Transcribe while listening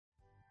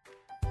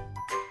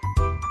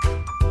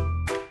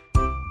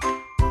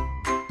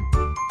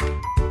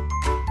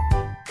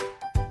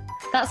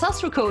That's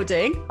us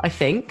recording, I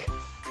think.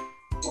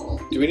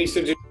 Do we need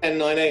to do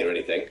 10-9-8 or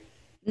anything?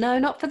 No,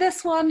 not for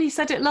this one. You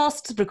said it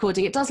last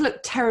recording. It does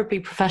look terribly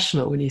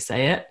professional when you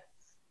say it.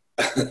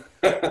 So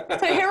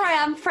here I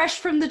am, fresh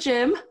from the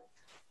gym.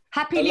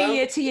 Happy New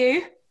Year to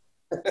you.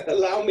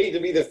 Allow me to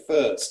be the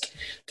first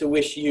to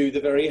wish you the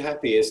very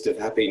happiest of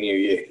Happy New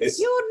Years.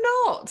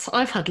 You're not.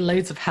 I've had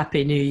loads of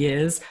Happy New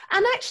Years.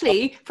 And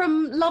actually,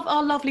 from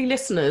our lovely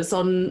listeners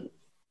on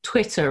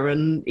Twitter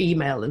and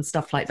email and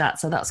stuff like that.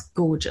 So that's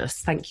gorgeous.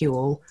 Thank you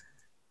all.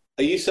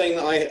 Are you saying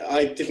that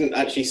I didn't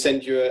actually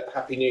send you a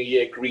Happy New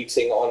Year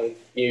greeting on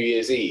New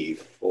Year's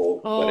Eve or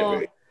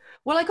whatever?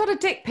 Well, I got a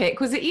dick pic.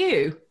 Was it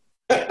you?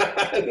 No.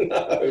 I don't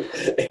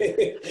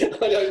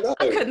know.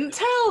 I couldn't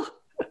tell.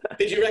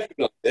 Did you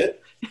recognise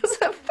it? It was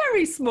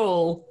very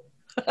small.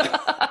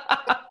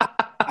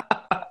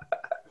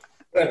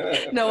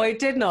 No, I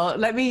did not.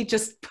 Let me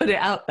just put it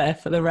out there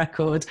for the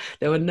record.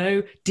 There were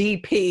no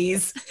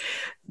DPs.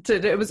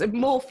 It was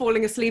more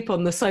falling asleep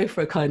on the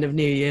sofa kind of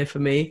New Year for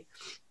me.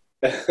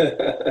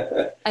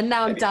 And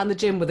now I'm down the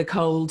gym with a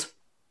cold.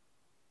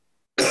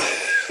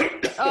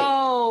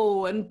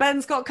 Oh, and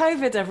Ben's got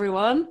COVID,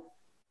 everyone.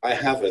 I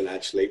haven't,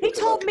 actually. He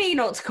told me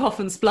not to cough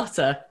and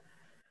splutter.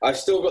 I've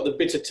still got the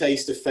bitter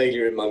taste of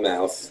failure in my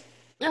mouth.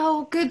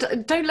 Oh,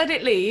 good. Don't let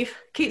it leave.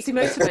 Keeps you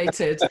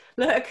motivated.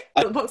 Look,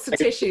 got a box of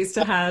tissues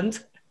to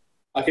hand.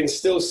 I can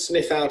still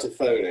sniff out a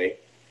phony.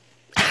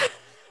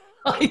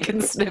 I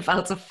can sniff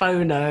out a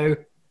phono.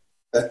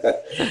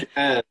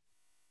 And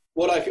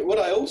what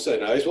I also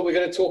know is what we're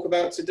going to talk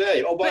about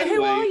today. Oh, by the way,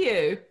 who are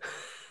you?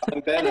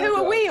 I'm Ben. And who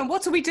are we? And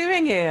what are we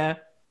doing here?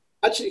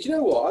 Actually, you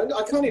know what?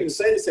 I can't even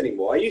say this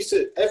anymore. I used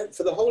to,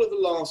 for the whole of the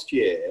last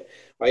year,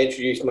 I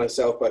introduced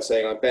myself by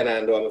saying I'm Ben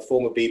Andor, I'm a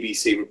former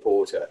BBC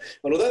reporter.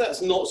 And although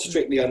that's not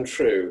strictly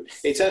untrue,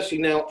 it's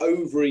actually now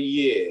over a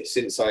year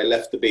since I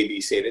left the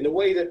BBC. And in a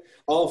way that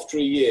after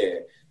a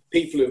year,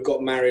 people who have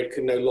got married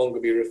can no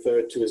longer be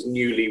referred to as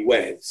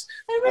newlyweds.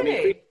 Oh, really?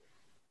 I mean,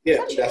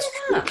 yeah, that's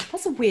true.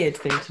 That's a weird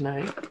thing to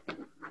know.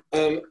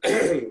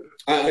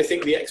 I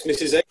think the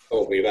ex-Mrs. A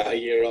told me about a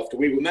year after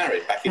we were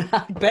married back in...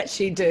 I bet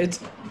she did.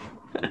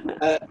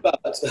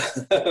 But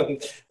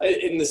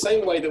in the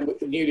same way that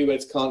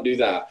newlyweds can't do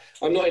that,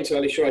 I'm not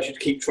entirely sure I should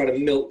keep trying to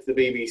milk the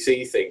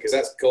BBC thing, because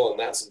that's gone,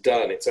 that's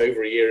done, it's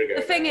over a year ago.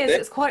 The thing is,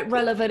 it's quite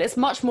relevant. It's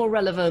much more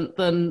relevant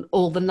than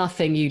all the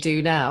nothing you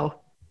do now.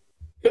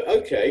 But,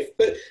 okay,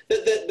 but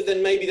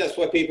then maybe that's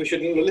why people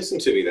shouldn't listen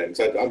to me then,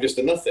 because I'm just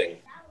a nothing.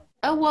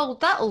 Oh, well,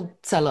 that'll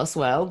tell us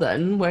well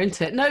then,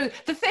 won't it? No,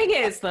 the thing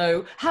is,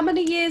 though, how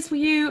many years were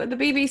you at the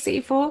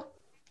BBC for?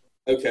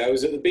 Okay, I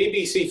was at the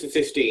BBC for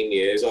 15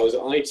 years. I was at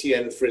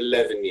ITN for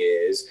 11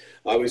 years.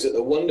 I was at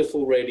the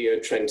wonderful Radio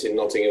Trent in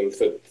Nottingham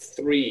for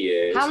 3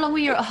 years. How long were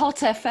you at Hot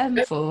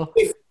FM for?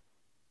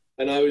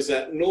 And I was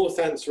at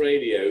Northants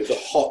Radio, the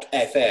Hot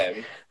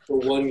FM, for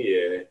 1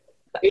 year.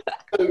 In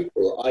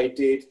total, I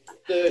did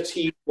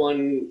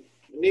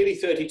nearly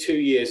 32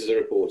 years as a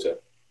reporter.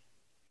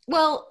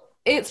 Well,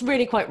 it's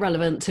really quite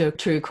relevant to a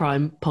true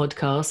crime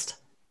podcast.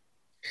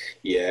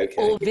 Yeah, okay.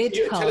 Or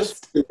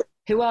vidcast.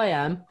 Who I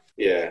am.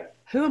 Yeah.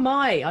 Who am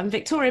I? I'm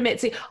Victoria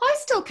Mitzi. I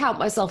still count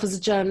myself as a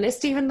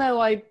journalist, even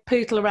though I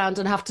pootle around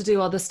and have to do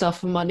other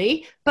stuff for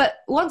money.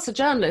 But once a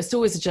journalist,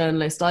 always a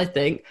journalist, I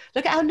think.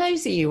 Look at how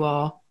nosy you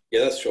are.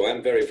 Yeah, that's true.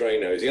 I'm very, very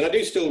nosy. And I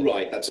do still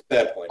write. That's a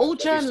fair point. All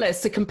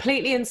journalists are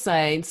completely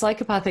insane,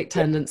 psychopathic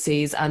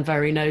tendencies, and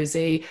very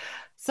nosy.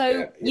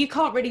 So you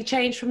can't really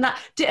change from that.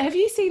 Have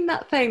you seen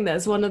that thing?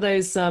 There's one of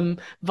those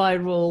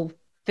viral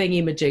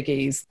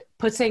thingy-majiggies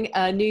putting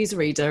a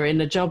newsreader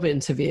in a job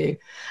interview,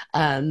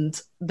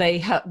 and they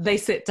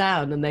sit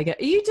down and they go,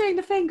 "Are you doing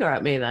the finger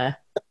at me there?"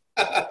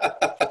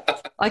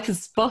 I can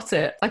spot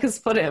it. I can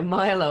spot it a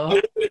mile off.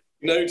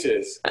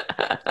 Notice.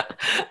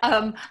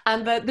 And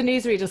the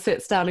newsreader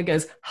sits down and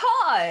goes,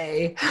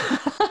 "Hi,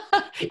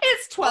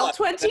 it's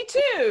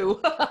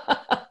 12:22,"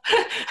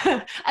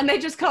 and they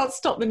just can't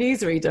stop the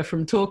newsreader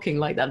from talking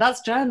like that.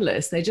 That's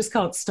journalists. They just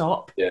can't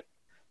stop. Yeah.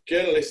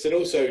 Journalists, and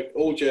also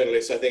all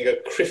journalists, I think, are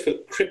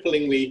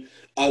cripplingly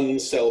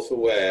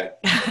unself-aware.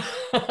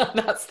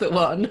 That's the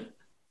one.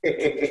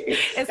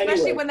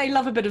 Especially when they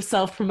love a bit of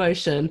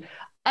self-promotion.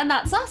 And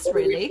that's us,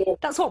 really.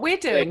 That's what we're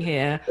doing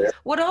here. Yeah.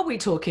 What are we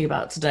talking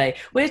about today?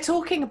 We're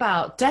talking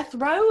about death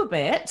row a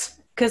bit,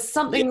 because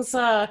something's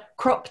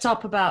cropped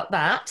up about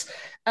that.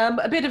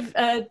 A bit of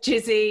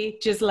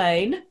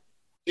Ghislaine.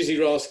 Jizzy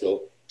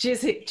Rascal.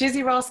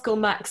 Jizzy Rascal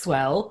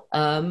Maxwell,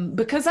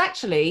 because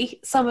actually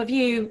some of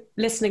you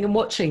listening and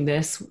watching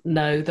this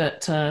know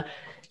that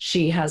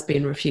she has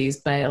been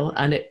refused bail,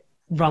 and it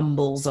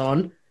rumbles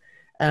on,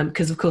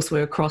 because of course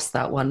we're across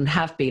that one and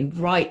have been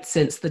right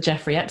since the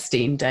Jeffrey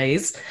Epstein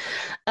days.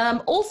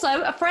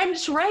 Also a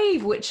French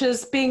rave, which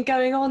has been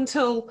going on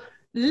till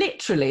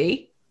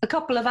literally a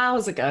couple of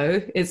hours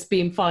ago. It's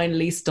been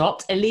finally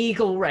stopped.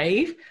 Illegal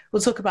rave.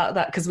 We'll talk about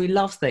that because we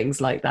love things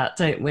like that,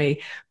 don't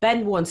we?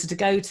 Ben wanted to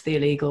go to the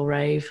illegal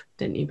rave,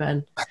 didn't you,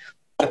 Ben?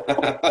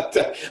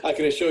 I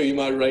can assure you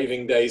my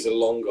raving days are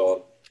long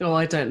gone. Oh,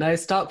 I don't know.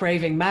 Start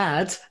raving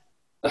mad.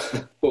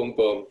 Boom,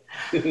 boom.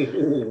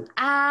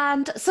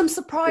 And some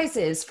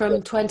surprises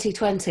from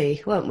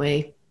 2020, weren't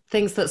we?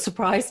 Things that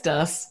surprised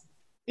us.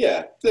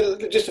 Yeah,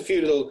 just a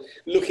few little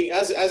looking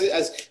as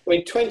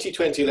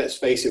 2020. Let's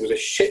face it, was a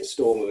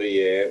shitstorm of a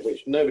year,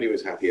 which nobody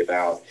was happy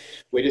about.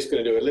 We're just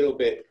going to do a little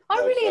bit. I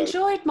really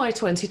enjoyed my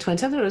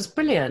 2020. I thought it was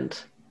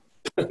brilliant.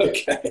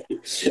 Okay. We're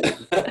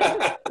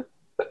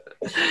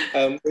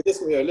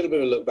just going to do a little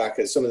bit of a look back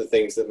at some of the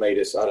things that made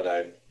us, I don't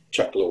know,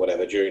 chuckle or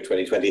whatever during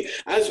 2020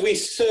 as we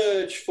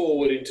surge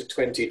forward into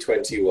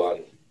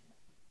 2021.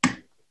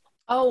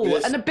 Oh,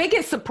 and the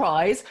biggest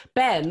surprise,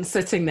 Ben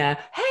sitting there.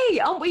 Hey,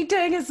 aren't we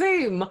doing a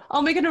Zoom?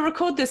 Aren't we going to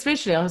record this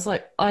visually? I was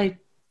like, I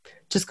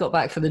just got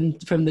back from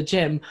the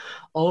gym.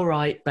 All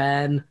right,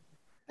 Ben.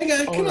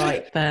 Hey, all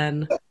right,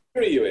 Ben. What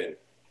tier are you in?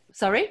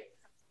 Sorry?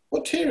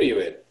 What tier are you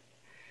in?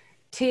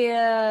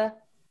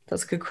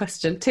 That's a good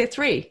question. Tier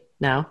 3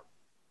 now.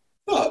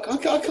 Fuck,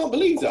 I can't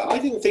believe that. I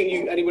didn't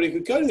think anybody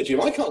could go to the gym.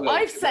 I can't go.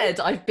 I've said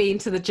I've been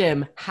to the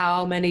gym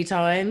how many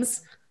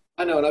times?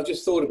 I know, and I've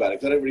just thought about it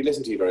because I don't really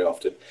listen to you very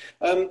often.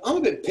 I'm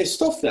a bit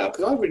pissed off now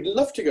because I would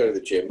love to go to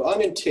the gym, but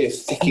I'm in tier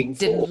thicking 4.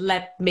 Didn't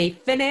let me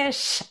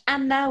finish,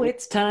 and now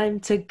it's time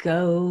to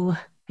go.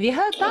 Have you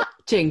heard that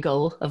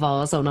jingle of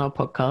ours on our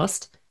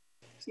podcast?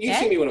 You've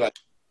seen me one of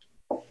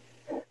our...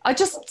 I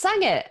just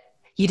sang it.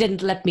 You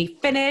didn't let me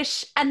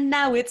finish, and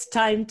now it's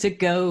time to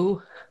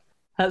go.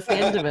 That's the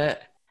end of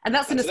it. And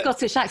that's in a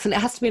Scottish accent. It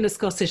has to be in a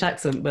Scottish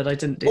accent, but I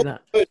didn't do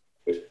that.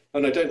 Oh,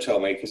 no, don't tell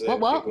me.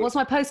 What? What's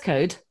my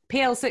postcode?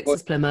 PL6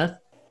 is Plymouth.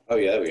 Oh,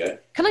 yeah, there we go.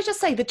 Can I just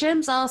say, the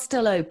gyms are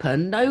still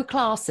open, no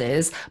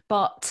classes,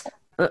 but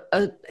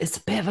it's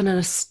a bit of an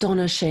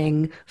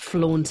astonishing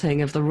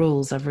flaunting of the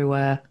rules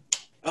everywhere.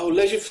 Oh,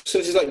 leisure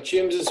facilities like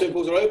gyms and swimming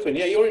pools are open.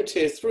 Yeah, you're in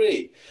tier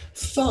 3.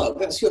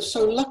 Fuck, you're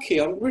so lucky.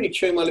 I'm really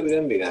chewing my lip with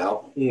envy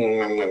now.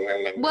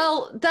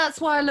 Well, that's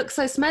why I look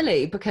so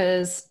smelly,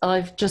 because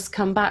I've just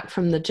come back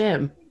from the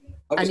gym.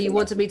 And you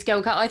wanted me to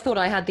go. I thought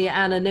I had the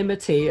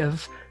anonymity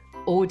of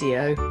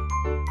audio.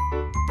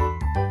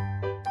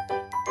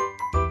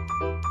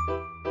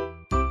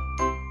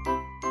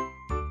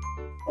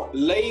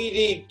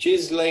 Lady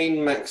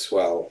Ghislaine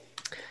Maxwell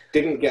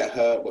didn't get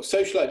her... Well,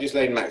 socialite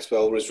Ghislaine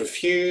Maxwell was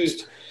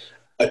refused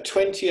a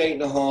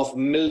 $28.5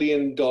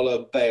 million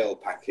bail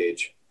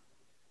package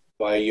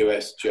by a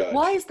US judge.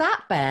 Why is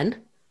that,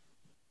 Ben?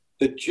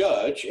 The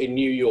judge in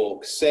New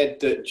York said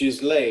that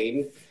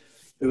Ghislaine,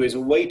 who is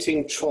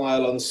awaiting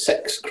trial on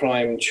sex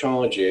crime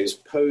charges,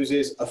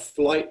 poses a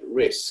flight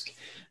risk,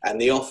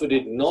 and the offer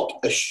did not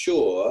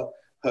assure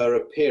her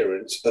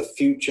appearance of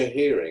future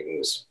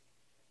hearings.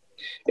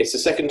 It's the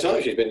second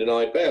time she's been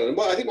denied bail. And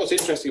I think what's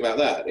interesting about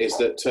that is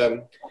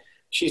that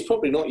she's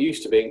probably not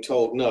used to being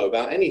told no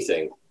about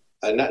anything.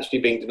 And actually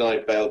being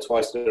denied bail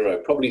twice in a row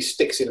probably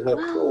sticks in her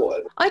craw.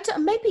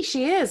 Maybe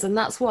she is, and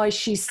that's why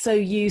she's so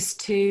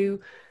used to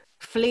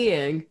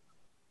fleeing.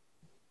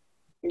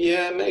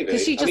 Yeah, maybe.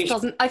 Because she just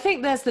doesn't... I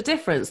think there's the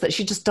difference, that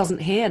she just doesn't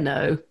hear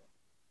no.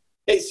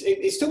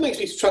 It still makes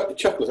me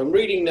chuckle. I'm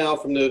reading now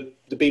from the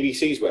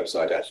BBC's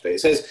website, actually.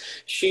 It says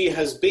she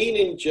has been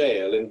in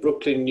jail in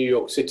Brooklyn, New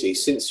York City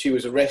since she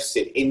was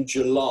arrested in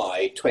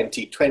July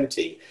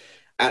 2020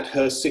 at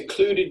her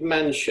secluded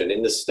mansion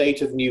in the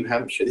state of New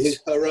Hampshire. This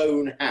is her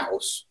own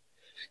house.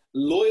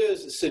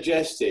 Lawyers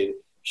suggested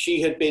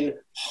she had been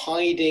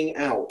hiding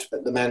out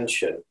at the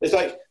mansion. It's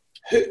like,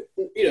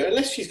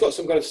 unless she's got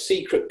some kind of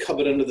secret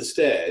cupboard under the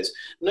stairs,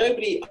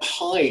 nobody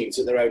hides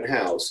at their own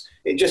house.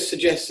 It just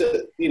suggests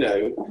that,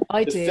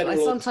 I do. I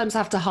sometimes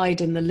have to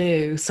hide in the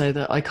loo so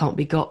that I can't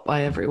be got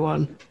by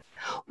everyone.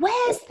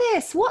 Where's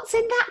this? What's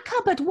in that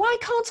cupboard? Why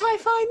can't I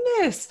find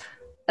this?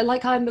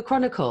 Like I'm the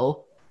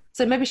Chronicle.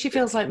 So maybe she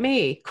feels like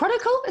me.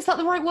 Chronicle? Is that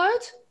the right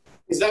word?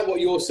 Is that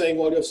what you're saying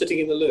while you're sitting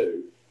in the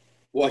loo?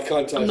 Why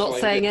can't I I'm not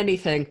saying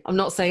anything. I'm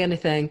not saying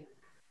anything.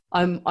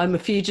 I'm a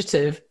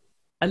fugitive.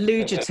 A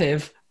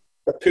lugitive.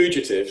 A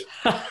pugitive.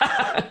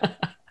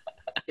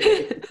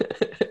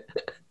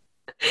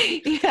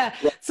 Yeah.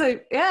 So,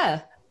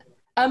 yeah.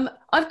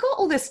 I've got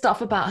all this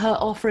stuff about her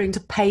offering to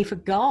pay for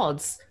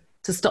guards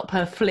to stop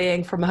her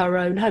fleeing from her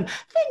own home.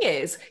 Thing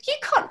is, you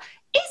can't...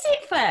 Is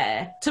it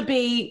fair to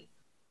be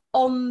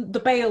on the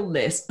bail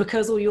list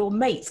because all your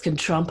mates can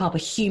trump up a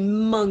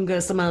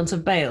humongous amount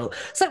of bail?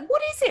 So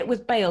what is it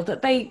with bail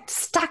that they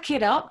stack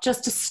it up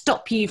just to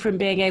stop you from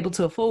being able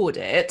to afford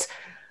it?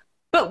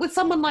 But with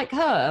someone like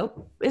her,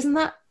 isn't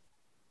that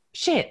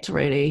shit,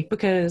 really?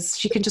 Because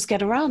she can just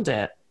get around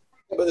it.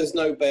 But there's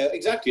no bail.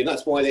 Exactly, and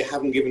that's why they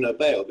haven't given her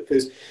bail,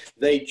 because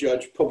they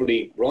judge,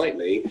 probably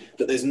rightly,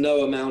 that there's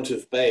no amount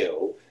of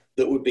bail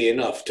that would be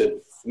enough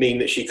to mean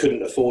that she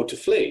couldn't afford to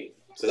flee.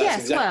 So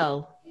that's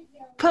well,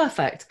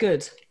 perfect,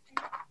 good.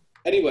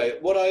 Anyway,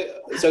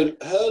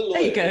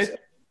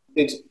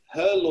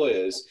 her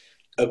lawyers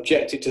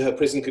objected to her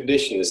prison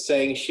conditions,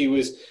 saying she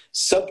was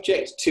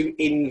subject to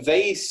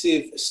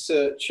invasive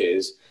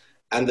searches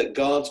and that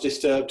guards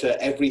disturbed her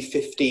every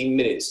 15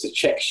 minutes to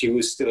check she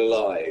was still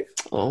alive.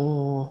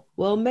 Oh,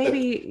 well,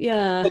 maybe,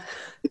 yeah.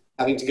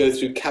 Having to go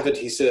through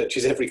cavity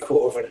searches every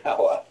quarter of an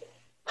hour.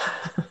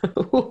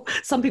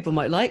 Some people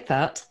might like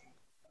that.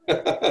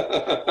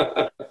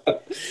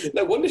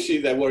 No wonder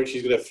they're worried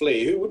she's going to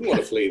flee. Who wouldn't want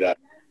to flee that?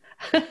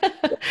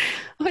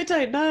 I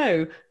don't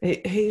know.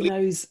 Who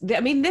knows?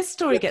 I mean, this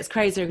story gets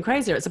crazier and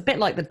crazier. It's a bit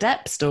like the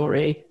Depp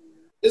story.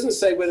 It doesn't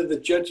say whether the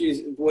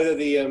judges, whether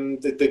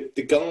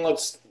the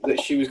guards that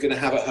she was going to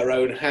have at her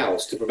own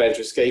house to prevent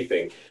her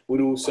escaping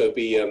would also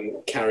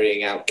be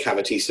carrying out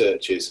cavity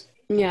searches.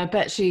 Yeah, I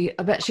bet she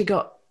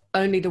got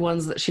only the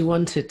ones that she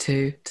wanted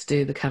to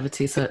do the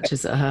cavity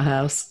searches at her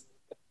house.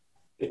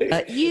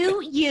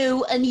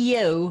 You, and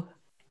you.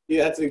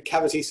 You had to do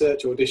cavity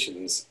search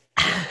auditions.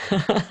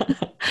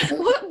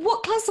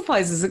 What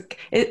classifies as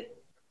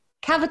it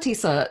cavity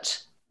search?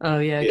 Oh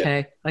yeah, okay.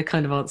 Yeah. I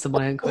kind of answered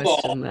my own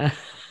question there.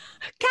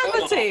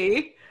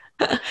 Cavity.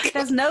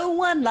 There's no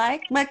one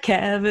like my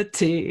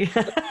cavity.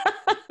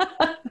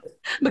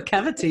 My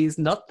cavity's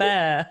not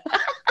there.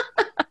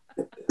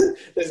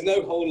 There's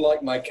no hole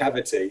like my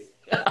cavity.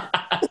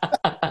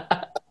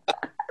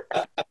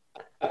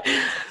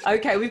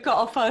 Okay, we've got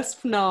our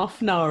first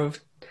FNAR of.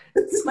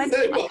 I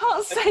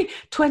can't say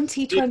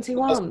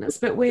 2021. It's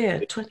a bit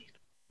weird.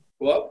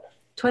 What?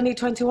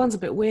 2021's a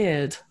bit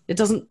weird. It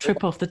doesn't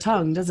trip off the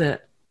tongue, does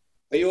it?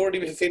 Are you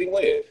already feeling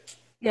weird?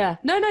 Yeah.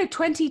 No,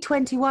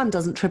 2021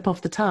 doesn't trip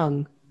off the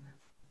tongue.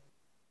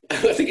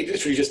 I think it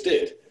literally just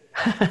did.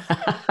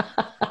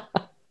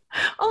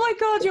 Oh my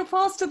God, you're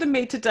faster than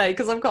me today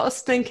because I've got a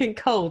stinking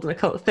cold and I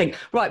can't think.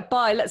 Right,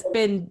 bye. Let's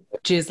bin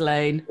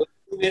Ghislaine. Put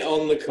it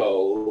on the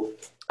cold.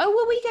 Oh,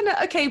 well, we're gonna,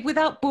 okay,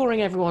 without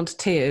boring everyone to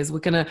tears, we're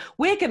gonna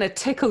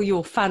tickle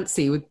your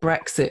fancy with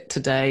Brexit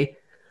today.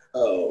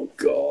 Oh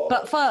God!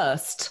 But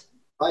first,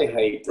 I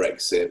hate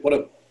Brexit. What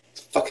a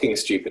fucking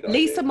stupid idea.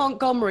 Lisa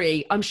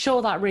Montgomery. I'm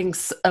sure that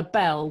rings a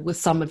bell with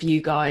some of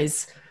you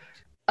guys.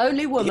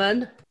 Only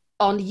woman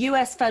on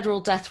US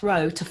federal death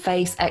row to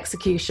face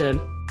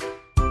execution.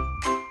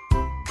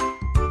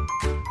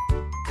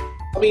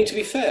 I mean, to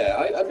be fair,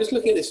 I was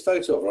looking at this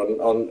photo of her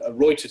on a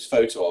Reuters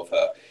photo of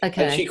her,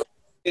 okay. And she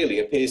clearly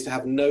appears to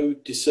have no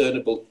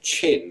discernible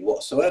chin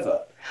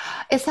whatsoever.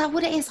 Is that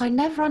what it is? I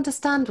never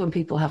understand when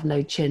people have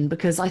no chin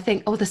because I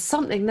think, oh, there's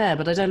something there,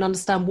 but I don't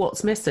understand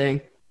what's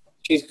missing.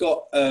 She's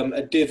got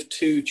a Div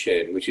 2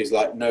 chin, which is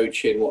like no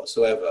chin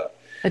whatsoever.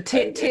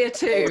 Tier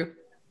 2.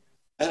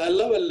 Her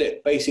lower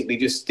lip basically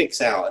just sticks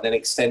out and then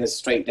extends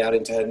straight down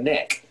into her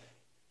neck.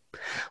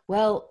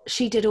 Well,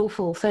 she did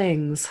awful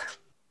things.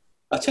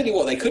 I tell you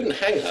what, they couldn't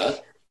hang her.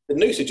 The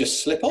noose would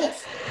just slip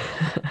off.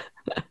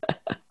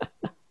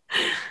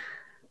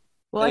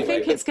 Well, anyway, I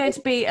think it's going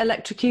to be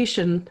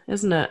electrocution,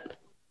 isn't it?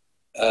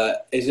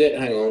 Is it?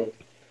 Hang on.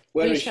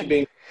 Where is she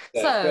being?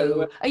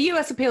 So, a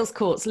US appeals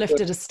court's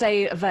lifted a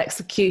stay of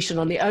execution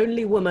on the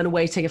only woman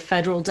awaiting a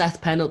federal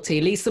death penalty.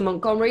 Lisa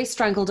Montgomery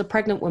strangled a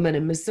pregnant woman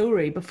in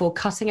Missouri before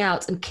cutting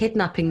out and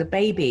kidnapping the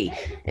baby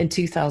in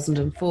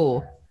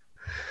 2004.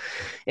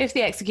 If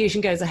the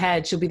execution goes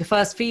ahead, she'll be the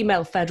first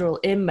female federal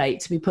inmate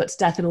to be put to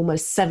death in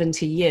almost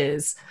 70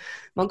 years.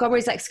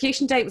 Montgomery's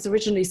execution date was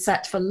originally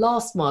set for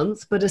last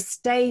month, but a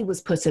stay was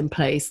put in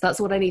place. That's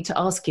what I need to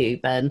ask you,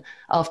 Ben,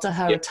 after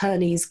her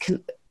attorneys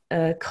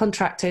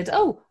contracted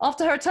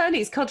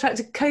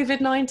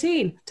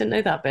COVID-19. Didn't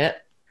know that bit.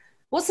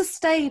 What's a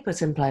stay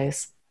put in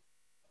place?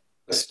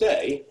 A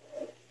stay?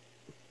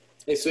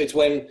 It's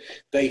when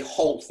they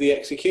halt the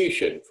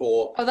execution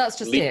for... Oh, that's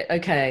just it.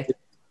 Okay.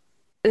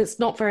 It's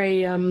not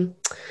very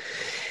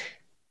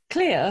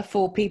clear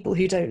for people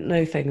who don't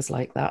know things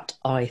like that,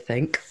 I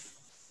think.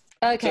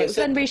 Okay, it was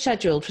then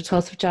rescheduled for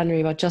 12th of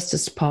January by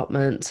Justice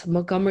Department.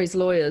 Montgomery's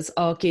lawyers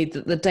argued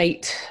that the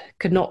date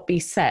could not be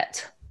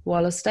set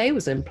while a stay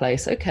was in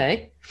place.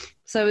 Okay,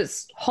 so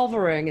it's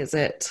hovering, is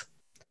it?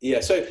 Yeah,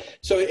 so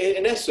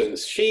in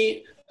essence,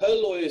 her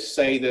lawyers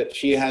say that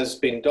she has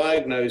been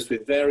diagnosed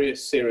with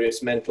various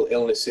serious mental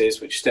illnesses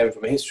which stem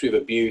from a history of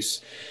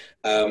abuse,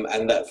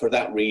 and that for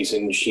that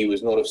reason she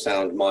was not of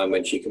sound mind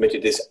when she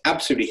committed this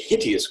absolutely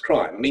hideous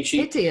crime. I mean,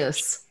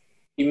 hideous.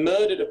 He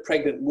murdered a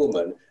pregnant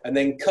woman and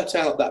then cut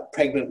out that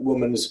pregnant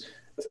woman's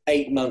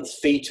 8-month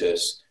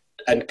fetus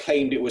and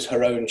claimed it was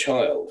her own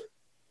child.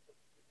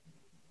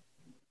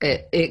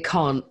 It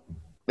can't.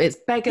 It's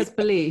beggars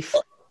belief.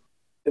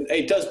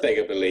 It does beg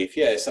a belief,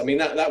 yes. I mean,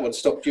 that one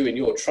stopped you in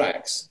your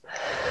tracks.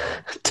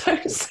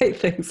 Don't say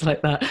things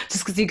like that,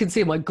 just because you can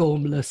see my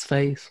gormless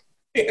face.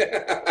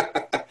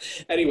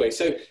 Anyway,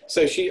 so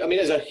she, I mean,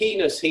 it's a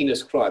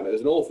heinous crime. It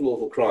was an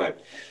awful crime.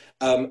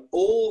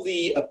 All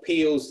the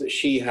appeals that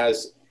she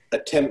has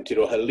attempted,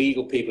 or her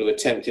legal people have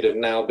attempted, have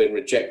now been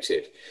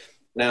rejected.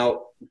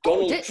 Now,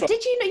 Donald Trump...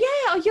 Did you know?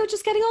 Yeah, you're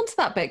just getting onto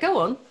that bit. Go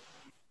on.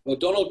 Well,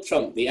 Donald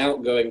Trump, the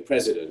outgoing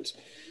president,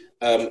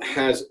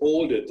 has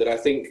ordered that I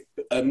think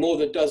more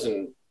than a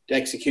dozen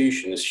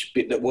executions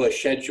that were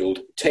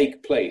scheduled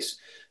take place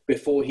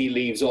before he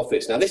leaves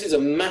office. Now, this is a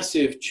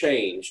massive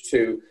change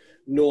to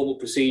normal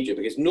procedure,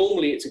 because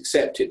normally it's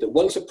accepted that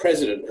once a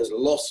president has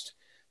lost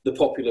the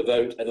popular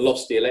vote and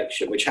lost the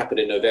election, which happened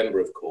in November,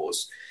 of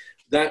course,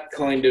 that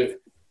kind of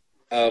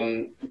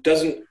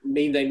doesn't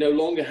mean they no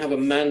longer have a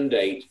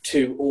mandate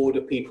to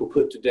order people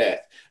put to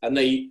death. And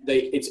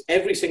it's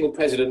every single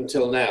president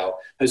until now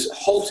has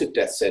halted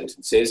death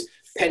sentences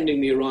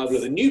pending the arrival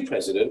of the new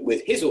president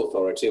with his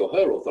authority or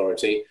her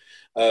authority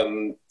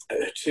there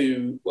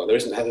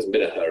hasn't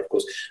been a her, of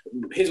course,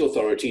 his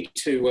authority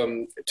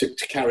to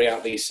carry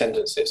out these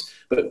sentences.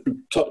 But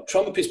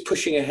Trump is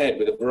pushing ahead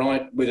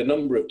with a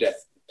number of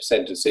death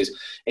sentences,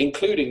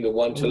 including the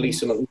one to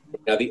Lisa Montgomery.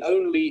 Now, the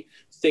only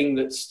thing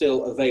that's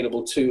still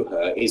available to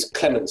her is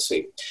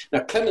clemency. Now,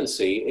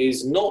 clemency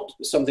is not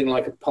something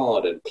like a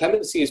pardon.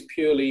 Clemency is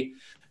purely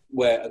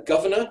where a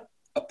governor,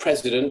 a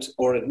president,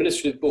 or an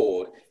administrative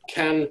board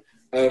can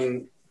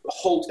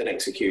halt an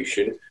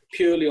execution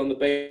purely on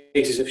the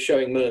basis of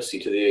showing mercy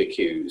to the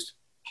accused.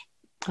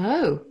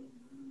 Oh.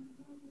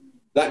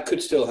 That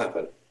could still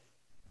happen.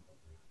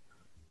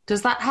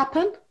 Does that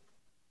happen?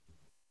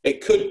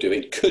 It could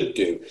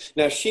do.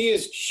 Now, she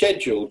is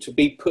scheduled to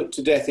be put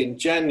to death in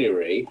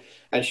January,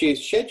 and she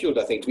is scheduled,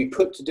 I think, to be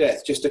put to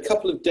death just a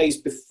couple of days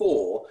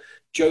before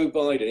Joe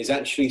Biden is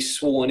actually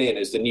sworn in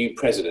as the new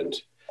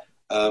president.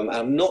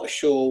 I'm not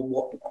sure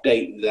what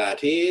date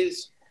that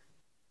is.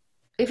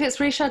 If it's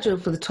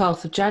rescheduled for the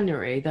 12th of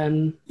January,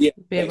 then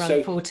it'll be around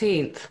the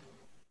 14th.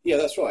 Yeah,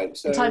 that's right.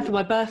 So, in time for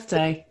my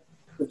birthday.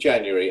 Of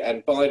January,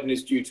 and Biden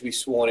is due to be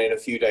sworn in a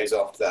few days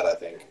after that, I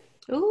think.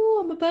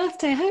 Oh, on my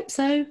birthday, I hope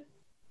so.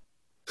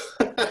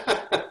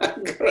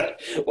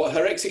 Correct. What,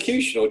 her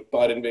execution or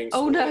Biden being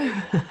sworn? Oh,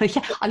 no.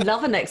 Yeah, I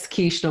love an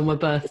execution on my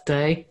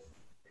birthday.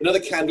 Another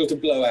candle to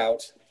blow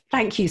out.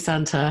 Thank you,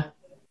 Santa.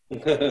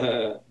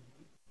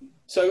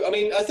 So, I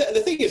mean,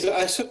 the thing is,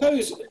 I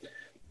suppose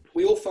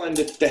we all find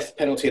the death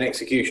penalty and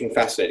execution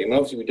fascinating. Well,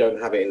 obviously, we don't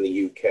have it in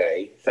the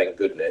UK, thank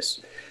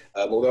goodness.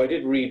 Although I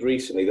did read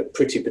recently that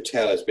Priti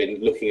Patel has been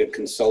looking at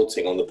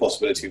consulting on the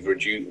possibility of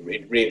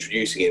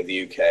reintroducing it in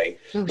the UK.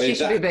 Oh, she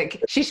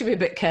should be a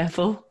bit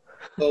careful.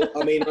 Well,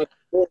 I mean, I'm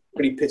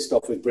pretty pissed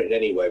off with Britain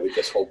anyway with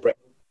this whole Brexit.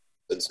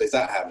 And so if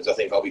that happens, I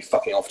think I'll be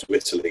fucking off to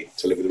Italy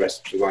to live with the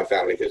rest of my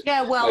family.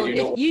 Yeah, well,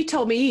 you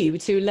told me you were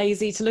too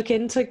lazy to look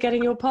into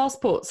getting your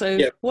passport. So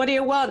What do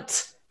you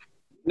want?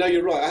 No,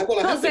 you're right. I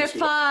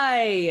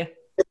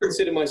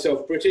consider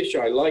myself British.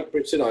 I like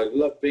Britain. I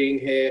love being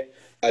here.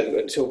 And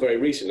until very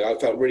recently, I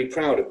felt really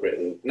proud of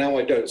Britain. Now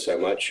I don't so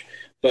much.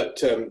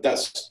 But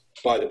that's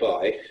by the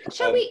by.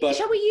 Shall we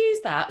use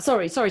that?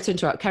 Sorry to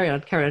interrupt. Carry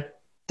on.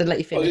 Didn't let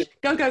you finish.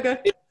 Go.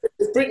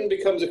 If Britain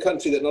becomes a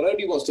country that not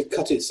only wants to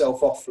cut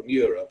itself off from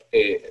Europe,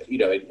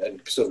 and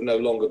sort of no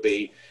longer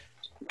be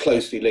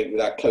closely linked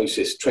with our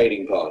closest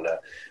trading partner,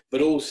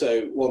 but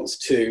also wants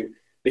to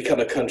become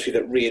a country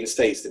that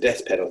reinstates the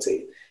death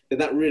penalty, then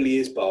that really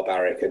is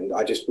barbaric, and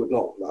I just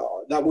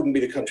that wouldn't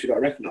be the country that I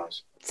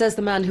recognise. Says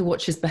the man who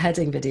watches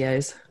beheading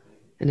videos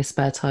in his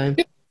spare time.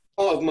 Yeah,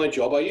 part of my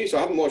job. I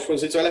haven't watched one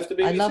since I left the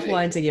BBC. I love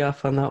winding you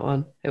up on that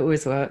one. It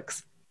always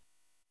works.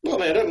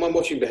 Well, I don't mind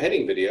watching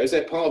beheading videos.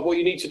 They're part of what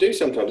you need to do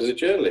sometimes as a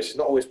journalist. It's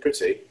not always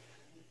pretty.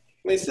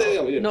 I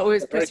mean, not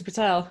always Priti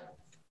Patel.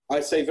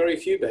 I'd say very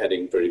few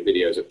beheading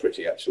videos are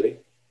pretty, actually.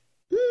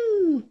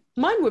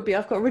 Mine would be.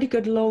 I've got a really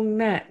good long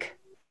neck.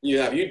 You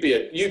have. You'd be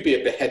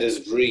a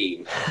beheader's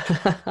dream.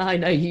 I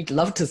know. You'd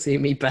love to see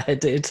me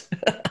beheaded.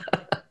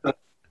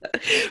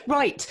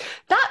 Right.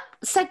 That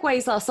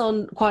segues us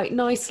on quite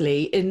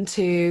nicely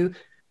into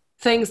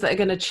things that are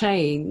going to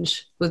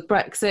change with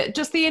Brexit,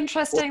 just the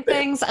interesting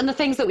things and the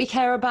things that we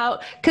care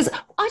about. Because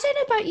I don't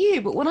know about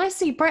you, but when I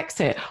see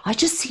Brexit, I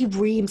just see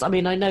reams. I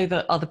mean, I know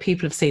that other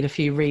people have seen a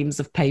few reams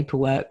of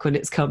paperwork when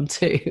it's come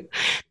to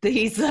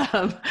these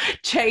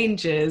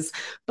changes,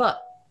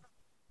 but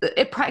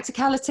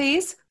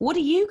practicalities, what are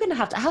you going to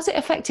have to, how's it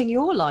affecting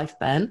your life,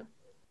 Ben?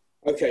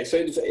 Okay, so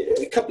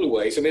a couple of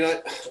ways. I mean,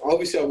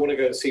 obviously I want to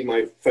go and see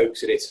my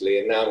folks in Italy,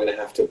 and now I'm going to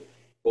have to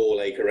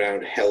ball ache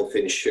around health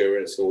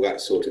insurance and all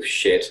that sort of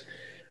shit.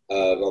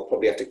 I'll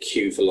probably have to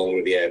queue for longer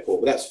at the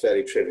airport, but that's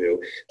fairly trivial.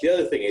 The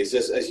other thing is,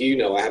 as you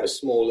know, I have a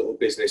small little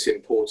business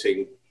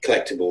importing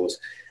collectibles,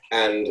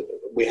 and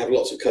we have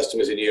lots of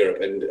customers in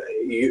Europe, and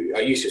I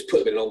used to just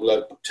put them in an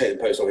envelope, take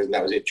the post office, and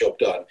that was it, job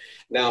done.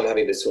 Now I'm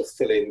having to sort of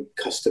fill in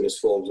customers'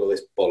 forms and all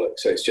this bollocks,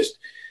 so it's just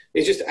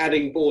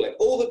adding ball ache.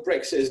 All that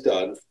Brexit has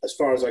done, as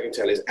far as I can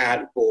tell, is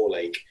add ball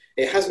ache.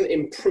 It hasn't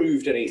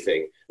improved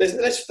anything.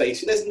 Let's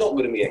face it, there's not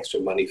going to be extra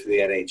money for the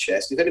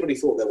NHS. If anybody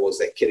thought there was,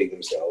 they're kidding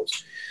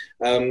themselves.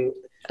 I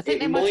think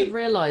they might have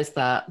realised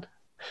that.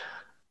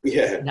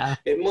 Yeah. No.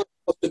 It might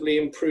possibly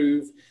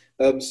improve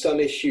some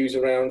issues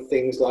around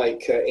things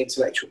like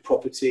intellectual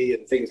property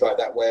and things like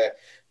that, where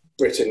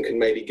Britain can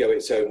maybe go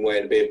its own way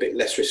and be a bit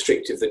less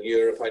restrictive than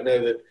Europe. I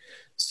know that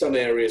some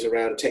areas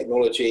around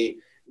technology,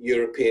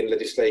 European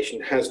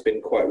legislation has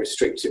been quite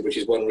restrictive, which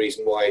is one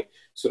reason why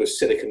sort of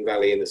Silicon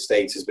Valley in the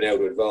States has been able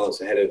to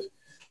advance ahead of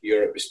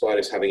Europe, despite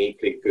us having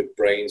equally good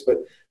brains. But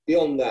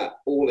beyond that,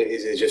 all it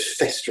is just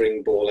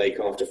festering ball ache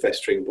after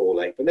festering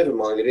ball ache. But never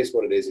mind, it is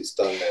what it is. It's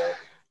done now.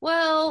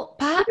 Well,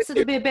 perhaps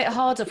it'll be a bit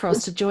harder for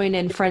us to join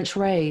in French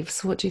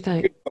raves. What do you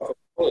think?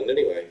 Holland,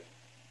 anyway.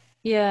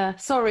 Yeah,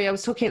 sorry, I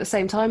was talking at the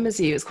same time as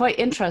you. It's quite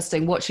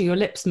interesting watching your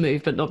lips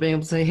move but not being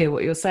able to hear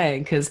what you're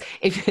saying because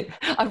if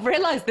I've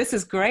realized this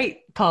is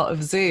great part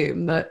of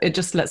Zoom that it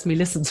just lets me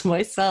listen to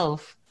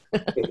myself.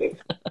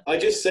 I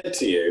just said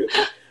to you,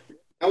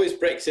 how is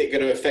Brexit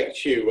going to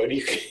affect you when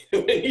you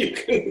can, when you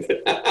can?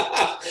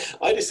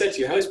 I just said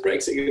to you, how is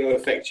Brexit going to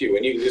affect you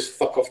when you can just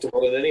fuck off to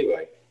Holland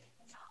anyway?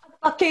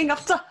 Fucking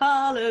up to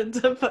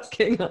Holland,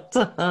 fucking up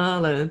to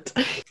Holland.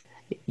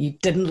 You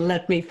didn't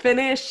let me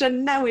finish,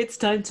 and now it's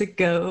time to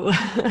go.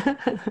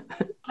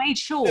 Made No,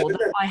 sure but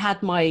that I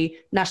had my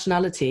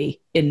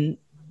nationality in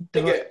I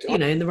the, get,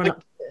 in the run up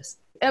to this.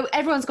 Oh,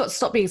 everyone's got to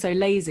stop being so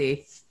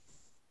lazy.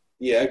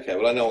 yeah, okay.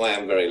 Well, I know I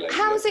am very lazy.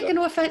 How is it going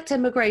to affect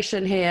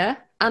immigration here?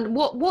 And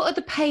what are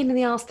the pain in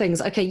the ass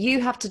things? Okay,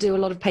 you have to do a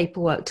lot of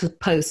paperwork to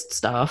post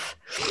stuff.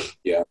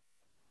 Yeah.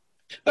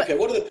 Okay.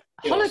 What are the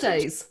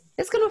Holidays.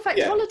 It's going to affect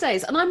Yeah.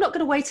 holidays, and I'm not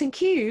going to wait in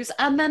queues.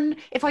 And then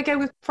if I go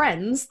with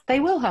friends, they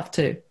will have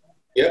to.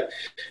 Yeah.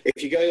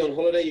 If you're going on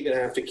holiday, you're going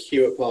to have to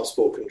queue at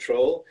passport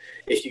control.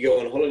 If you go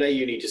on holiday,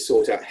 you need to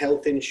sort out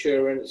health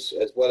insurance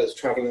as well as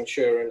travel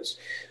insurance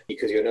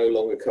because you're no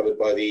longer covered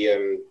by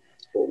the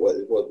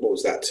what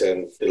was that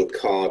little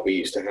card we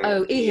used to have?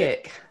 Oh,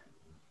 EHIC.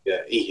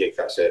 Yeah, EHIC.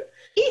 That's it.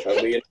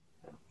 We're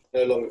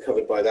no longer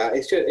covered by that.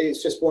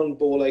 It's just one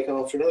ball ache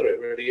after another. It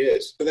really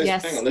is. But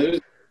Yes. hang on, there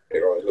is.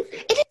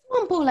 It is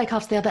one ball ache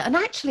after the other. And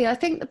actually, I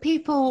think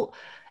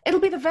it'll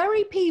be the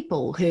very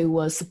people who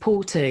were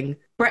supporting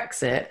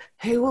Brexit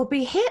who will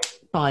be hit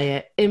by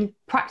it in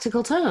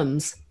practical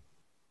terms.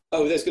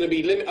 Oh, there's going to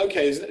be limit.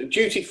 Okay,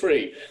 duty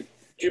free.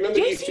 Do you remember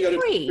you used to go to?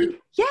 Duty-free?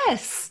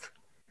 Yes.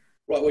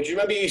 Right. Well, do you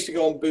remember you used to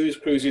go on booze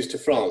cruises to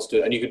France,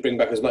 and you could bring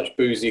back as much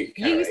booze as you could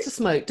carry? You used to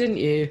smoke, didn't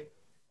you?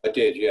 I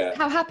did, yeah.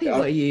 How happy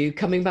were you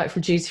coming back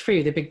from duty-free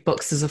with the big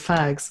boxes of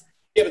fags?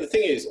 Yeah, but the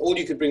thing is, all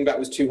you could bring back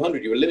was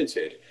 200. You were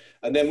limited.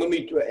 And then when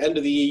we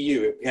entered the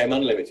EU, it became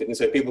unlimited. And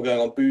so people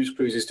going on booze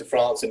cruises to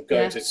France and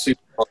going to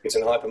supermarkets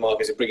and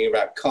hypermarkets and bringing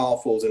back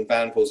carfuls and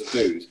vanfuls of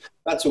booze.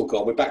 That's all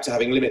gone. We're back to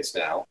having limits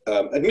now.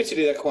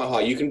 Admittedly, they're quite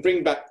high. You can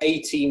bring back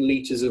 18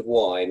 litres of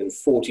wine and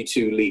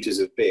 42 litres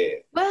of beer.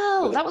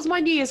 Well, that was my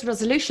New Year's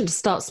resolution to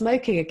start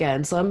smoking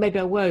again, so maybe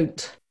I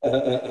won't.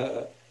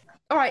 All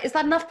right, is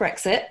that enough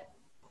Brexit?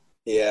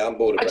 Yeah, I'm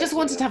bored of it. I just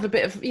wanted to have a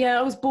bit of,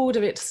 I was bored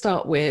of it to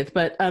start with,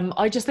 but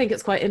I just think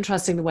it's quite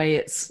interesting the way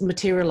it's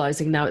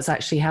materialising now it's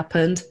actually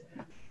happened.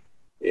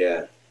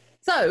 Yeah.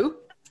 So,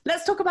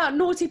 let's talk about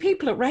naughty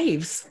people at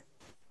raves.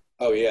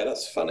 Oh, yeah,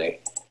 that's funny.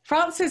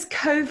 France's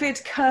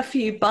COVID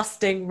curfew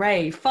busting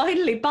rave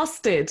finally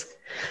busted.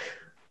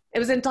 It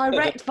was in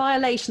direct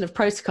violation of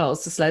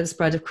protocols to slow the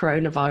spread of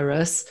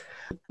coronavirus.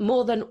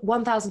 More than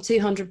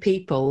 1,200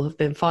 people have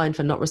been fined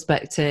for not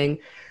respecting,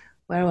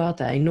 where are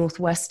they?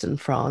 Northwestern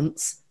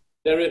France.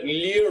 They're at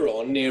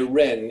Luron near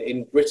Rennes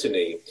in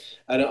Brittany.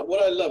 And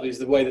what I love is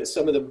the way that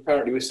some of them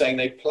apparently were saying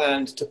they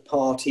planned to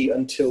party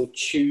until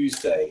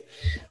Tuesday.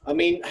 I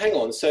mean, hang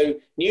on. So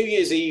New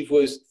Year's Eve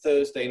was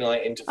Thursday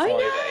night into Friday.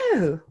 I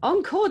know.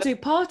 Encore du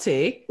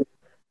party.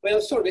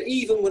 Well, sorry, but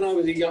even when I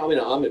was a young... I mean,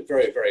 I'm a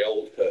very, very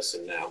old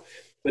person now.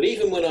 But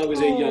even when I was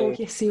a young...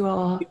 Yes, you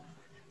are.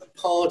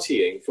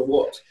 Partying for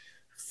what?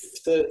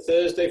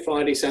 Thursday,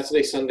 Friday,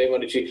 Saturday, Sunday,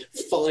 Monday, Tuesday,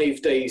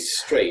 5 days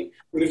straight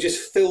would have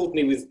just filled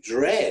me with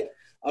dread.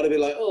 I'd have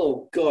been like,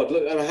 oh, God,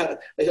 look, I've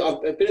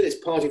been at this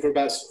party for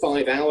about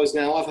 5 hours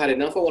now. I've had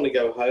enough. I want to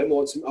go home.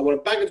 I want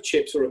a bag of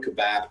chips or a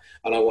kebab,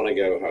 and I want to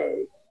go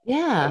home.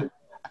 Yeah.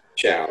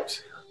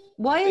 Shout.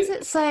 Why is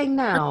it saying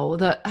now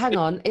that, hang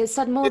on, it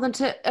said more than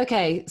two,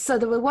 okay, so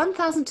there were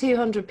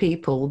 1,200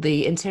 people,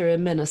 the Interior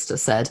Minister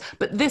said,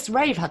 but this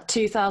rave had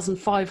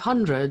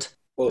 2,500.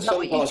 Well,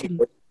 some parties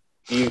were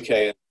in the UK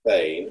and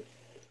Spain.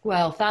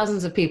 Well,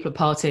 thousands of people are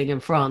partying in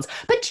France.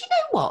 But do you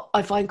know what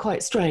I find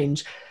quite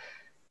strange?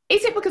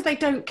 Is it because they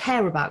don't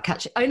care about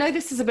catching... I know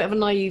this is a bit of a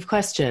naive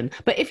question,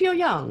 but if you're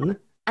young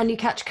and you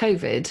catch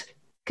COVID,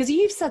 because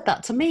you've said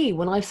that to me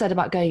when I've said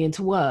about going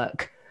into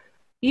work,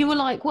 you were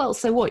like, well,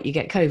 so what? You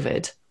get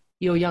COVID.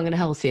 You're young and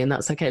healthy and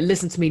that's okay.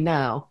 Listen to me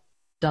now.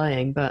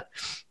 Dying, but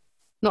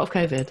not of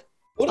COVID.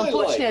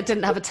 Unfortunately, I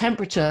didn't have a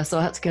temperature, so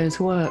I had to go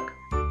into work.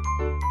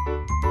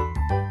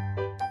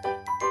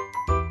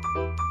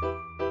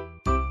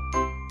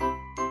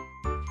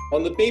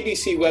 On the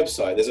BBC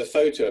website, there's a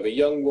photo of a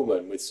young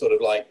woman with sort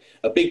of like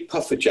a big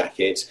puffer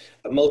jacket,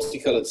 a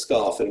multicoloured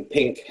scarf and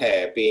pink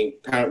hair being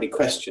apparently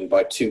questioned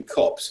by two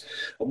cops.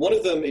 And one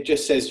of them, it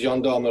just says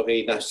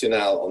Gendarmerie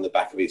Nationale on the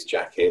back of his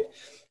jacket.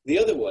 The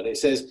other one, it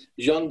says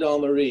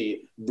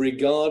Gendarmerie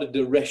Brigade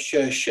de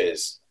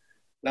Recherches.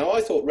 Now,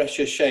 I thought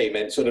recherche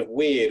meant sort of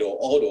weird or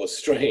odd or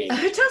strange.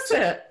 Oh, does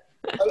it?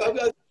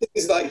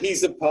 It's like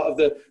he's a part of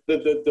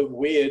the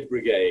weird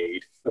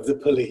brigade of the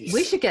police.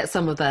 We should get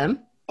some of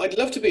them. I'd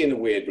love to be in the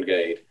weird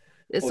brigade.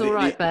 It's all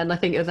right, Ben. I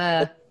think you're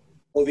there.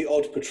 Or the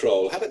odd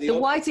patrol. How about the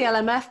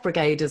YDLMF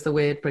brigade is the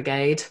weird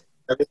brigade.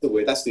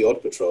 That's the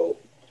odd patrol.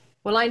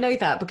 Well, I know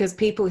that because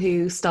people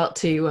who start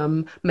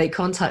to make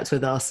contact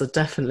with us are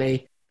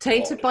definitely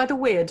tainted by the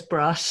weird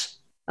brush,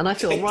 and I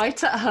feel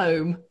right at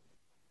home.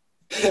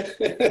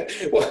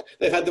 Well,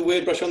 they've had the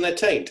weird brush on their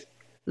taint.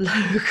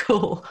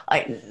 Local.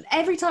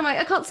 Every time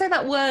I can't say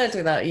that word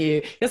without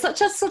you. You're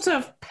such a sort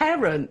of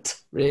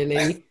parent,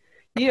 really.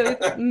 You're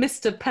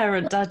Mr.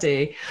 Parent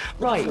Daddy.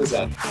 Right. What was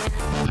that?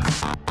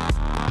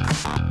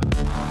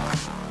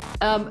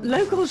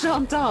 Local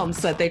gendarmes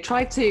said they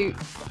tried to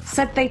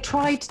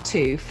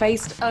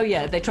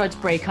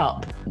break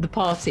up the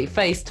party,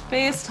 faced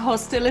fierce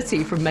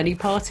hostility from many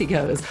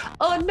partygoers.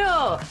 Oh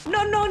no,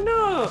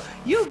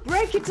 you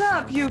break it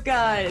up, you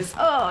guys.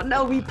 Oh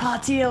no, we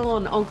party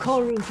on,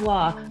 encore une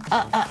fois.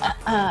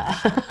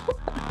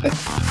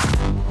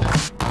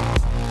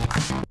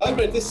 I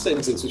read this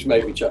sentence which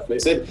made me chuckle.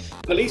 It said,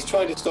 police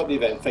trying to stop the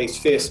event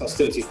faced fierce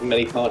hostility from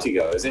many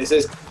partygoers. And it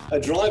says, a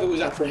driver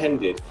was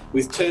apprehended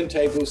with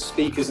turntables,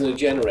 speakers and a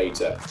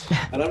generator.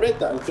 And I read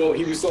that and thought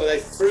he was like, they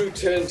threw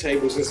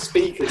turntables and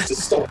speakers to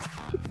stop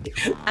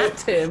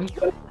at him.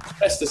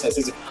 Festus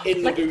says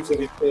in the boot of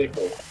his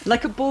vehicle.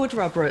 Like a board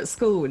rubber at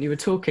school when you were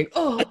talking.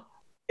 Oh!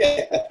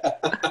 Yeah.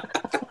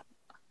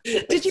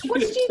 What did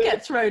you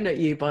get thrown at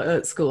you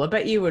at school? I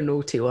bet you were a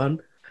naughty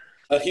one.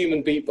 A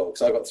human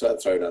beatbox. I got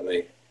thrown at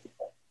me.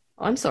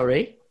 I'm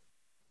sorry.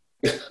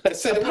 I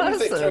said, a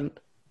person.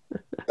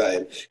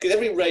 Because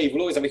every rave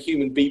will always have a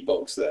human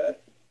beatbox there.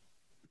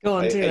 Go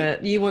on, do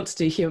it. You want to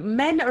do human.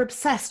 Men are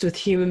obsessed with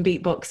human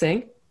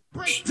beatboxing.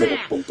 Break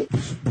down.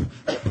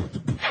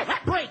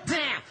 Break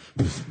down.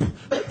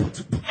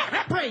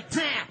 Break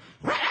down.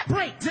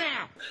 Break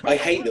down. I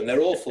hate them.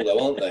 They're awful,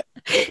 though, aren't they?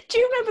 Do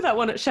you remember that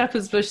one at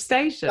Shepherd's Bush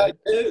Station? I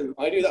do.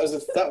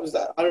 That was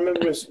that. I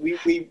remember we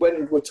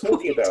were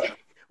talking about it.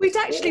 We'd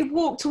actually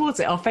walk towards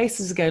it. Our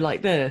faces would go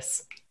like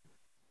this.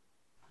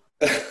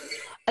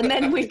 And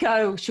then we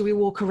go, should we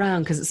walk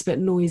around because it's a bit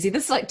noisy?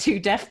 This is like two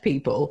deaf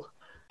people.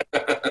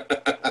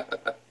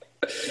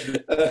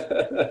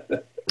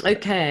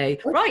 Okay,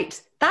 right.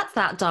 That's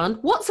that done.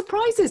 What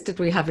surprises did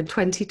we have in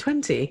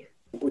 2020?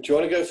 Would you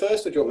want to go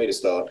first or do you want me to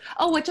start?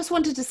 Oh, I just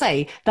wanted to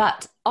say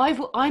that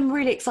I'm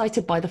really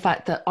excited by the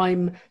fact that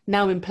I'm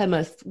now in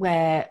Plymouth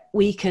where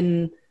we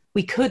could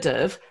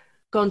have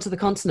gone to the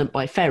continent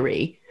by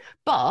ferry,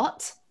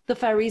 but the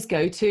ferries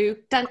go to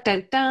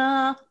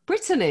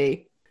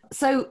Brittany.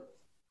 So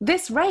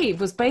this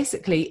rave was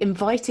basically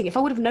inviting, if I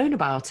would have known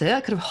about it,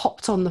 I could have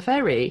hopped on the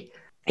ferry,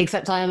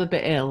 except I am a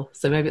bit ill,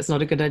 so maybe it's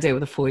not a good idea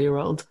with a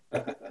 4-year-old.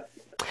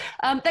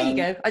 There you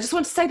go. I just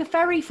want to say the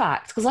ferry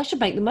fact, because I should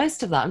make the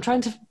most of that. I'm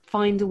trying to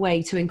find a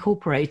way to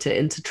incorporate it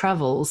into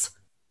travels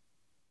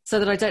so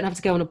that I don't have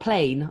to go on a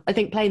plane. I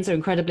think planes are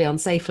incredibly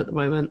unsafe at the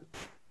moment.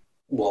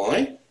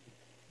 Why?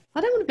 I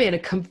don't want to be in a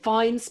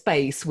confined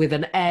space with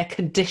an air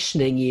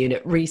conditioning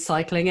unit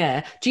recycling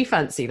air. Do you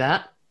fancy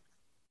that?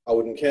 I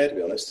wouldn't care, to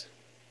be honest.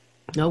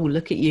 Oh,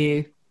 look at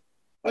you.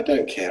 I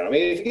don't care. I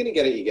mean, if you're going to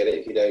get it, you get it.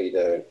 If you don't, you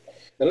don't.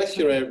 Unless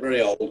you're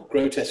very old,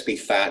 grotesquely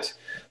fat,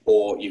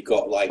 or you've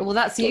got like... Well,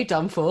 that's you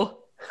done for.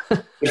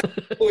 or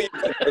you've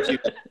got dodgy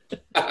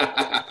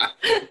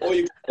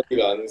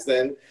lungs,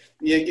 then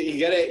you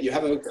get it. You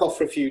have a cough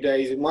for a few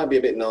days. It might be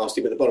a bit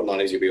nasty, but the bottom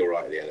line is you'll be all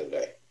right at the end of the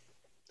day.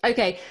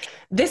 Okay,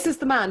 this is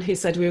the man who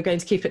said we were going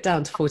to keep it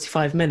down to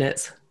 45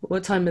 minutes.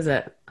 What time is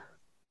it?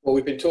 Well,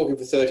 we've been talking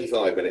for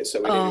 35 minutes,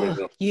 so we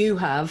didn't... You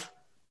have.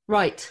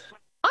 Right.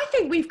 I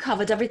think we've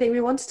covered everything we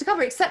wanted to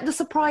cover, except the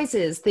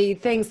surprises, the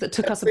things that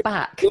took us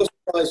aback. Your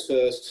surprise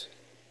first.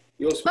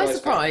 My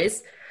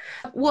surprise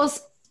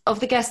was of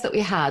the guest that we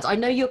had. I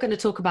know you're going to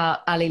talk about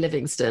Ali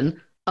Livingston,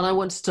 and I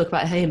wanted to talk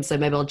about him, so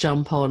maybe I'll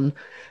jump on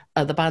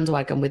the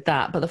bandwagon with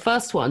that. But the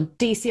first one,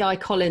 DCI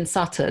Colin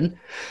Sutton,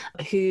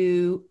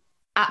 who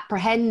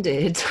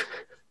apprehended,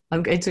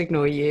 I'm going to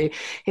ignore you,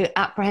 who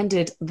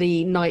apprehended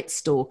the Night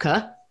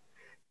Stalker,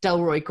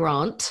 Delroy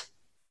Grant.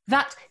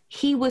 That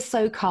he was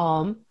so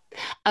calm.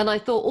 And I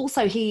thought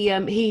also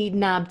he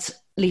nabbed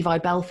Levi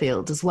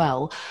Belfield as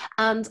well.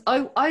 And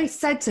I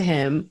said to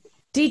him,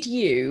 did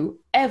you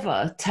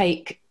ever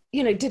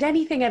did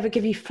anything ever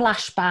give you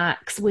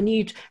flashbacks when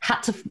you had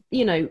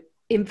to,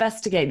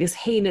 investigate these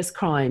heinous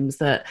crimes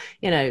that,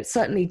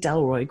 certainly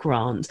Delroy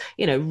Grant,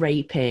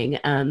 raping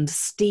and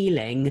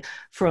stealing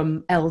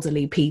from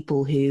elderly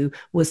people who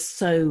was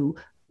so,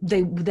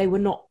 they were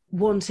not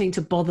wanting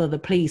to bother the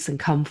police and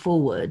come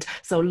forward.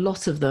 So a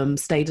lot of them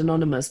stayed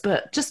anonymous,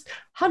 but just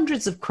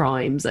hundreds of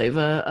crimes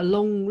over a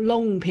long,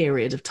 long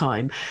period of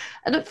time.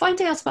 And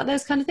finding out about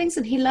those kind of things,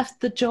 and he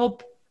left the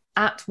job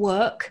at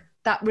work,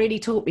 that really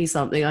taught me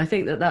something. I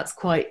think that that's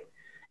quite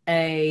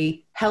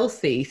a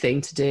healthy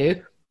thing to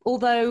do,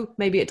 although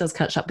maybe it does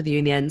catch up with you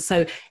in the end.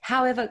 So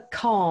however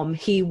calm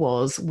he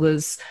was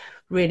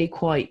really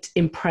quite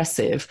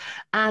impressive.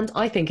 And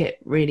I think it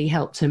really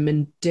helped him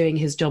in doing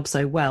his job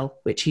so well,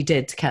 which he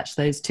did to catch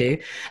those two.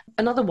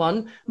 Another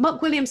one,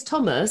 Mark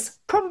Williams-Thomas,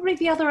 probably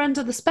the other end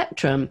of the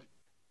spectrum.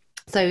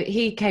 So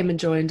he came and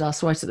joined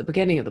us right at the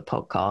beginning of the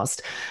podcast.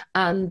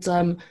 And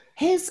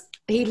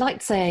he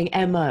liked saying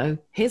MO,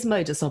 his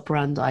modus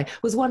operandi,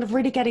 was one of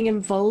really getting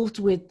involved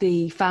with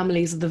the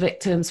families of the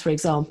victims, for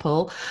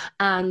example.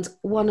 And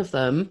one of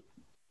them,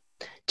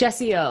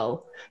 Jessie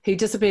Earl, who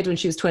disappeared when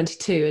she was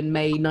 22 in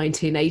May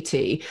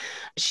 1980,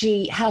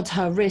 she had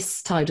her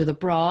wrists tied with a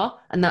bra,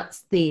 and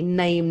that's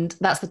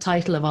the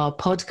title of our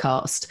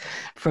podcast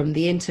from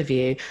the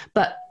interview.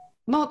 But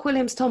Mark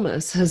Williams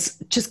Thomas has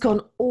just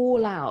gone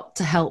all out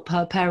to help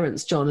her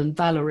parents, John and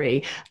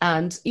Valerie,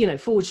 and,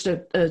 forged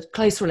a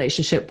close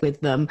relationship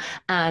with them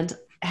and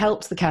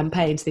helped the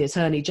campaign to the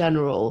Attorney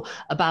General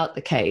about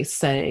the case,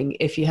 saying,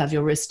 if you have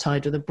your wrist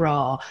tied with a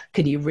bra,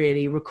 can you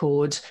really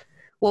record,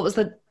 what was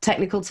the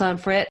technical term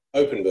for it?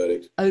 Open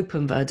verdict.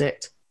 Open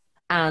verdict.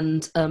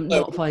 And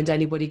not find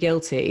anybody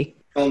guilty.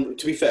 To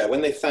be fair,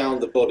 when they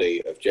found the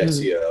body of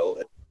Jessie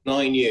Earl,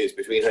 9 years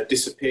between her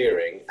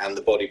disappearing and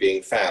the body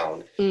being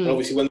found, and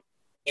obviously when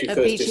she At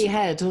first Beachy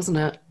Head, wasn't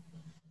it?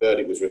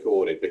 verdict was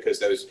recorded, because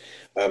there was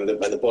and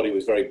the body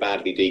was very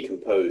badly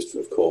decomposed,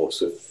 of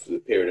course, of the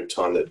period of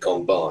time that had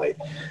gone by.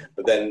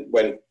 But then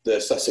when the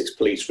Sussex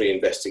police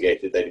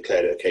reinvestigated, they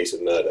declared it a case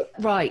of murder.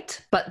 Right,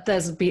 but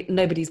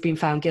nobody's been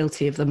found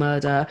guilty of the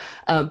murder,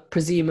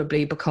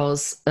 presumably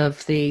because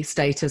of the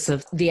status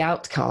of the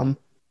outcome.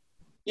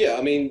 Yeah,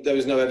 I mean, there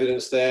was no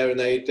evidence there, and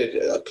they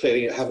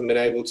clearly haven't been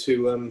able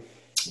to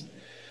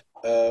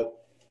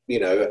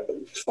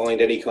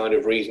find any kind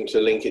of reason to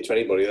link it to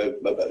anybody,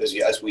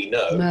 as we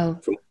know.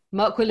 Well,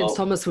 Mark Williams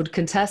Thomas would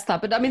contest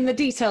that, but I mean, the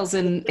details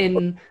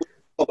in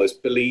Thomas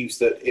believes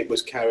that it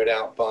was carried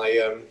out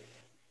by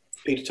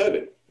Peter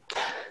Tobin.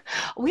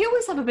 We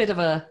always have a bit of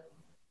a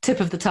tip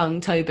of the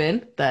tongue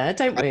Tobin there,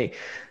 don't we?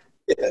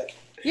 Yeah.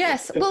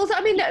 Yes. Well,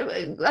 I mean,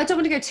 I don't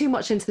want to go too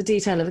much into the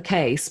detail of the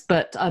case,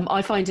 but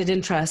I find it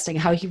interesting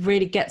how he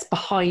really gets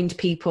behind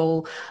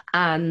people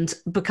and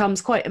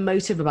becomes quite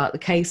emotive about the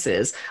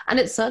cases. And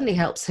it certainly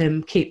helps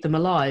him keep them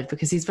alive,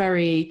 because he's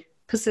very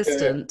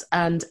persistent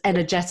and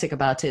energetic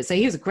about it. So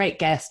he was a great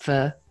guest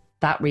for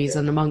that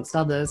reason, amongst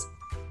others.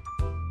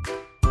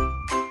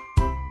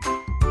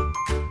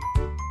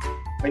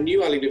 I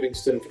knew Ali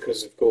Livingston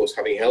because, of course,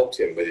 having helped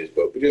him with his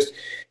book, but just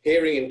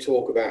hearing him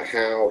talk about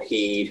how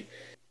he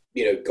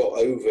got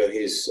over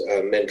his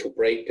mental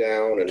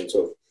breakdown and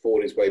sort of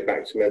fought his way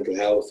back to mental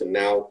health, and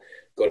now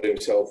got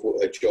himself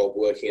a job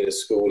working in a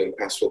school in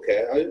pastoral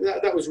care.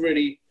 That was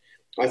really,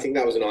 I think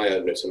that was an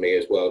eye-opener to me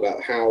as well,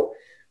 about how,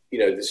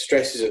 the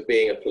stresses of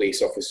being a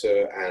police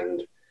officer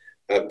and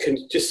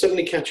can just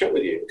suddenly catch up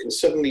with you, can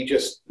suddenly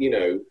just,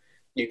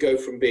 you go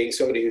from being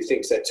somebody who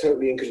thinks they're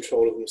totally in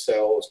control of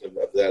themselves and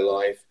of their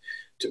life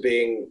to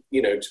being,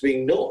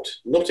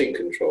 not in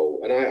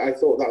control. And I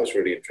thought that was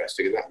really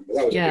interesting. And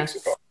that was a big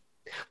surprise.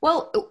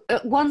 Well,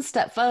 one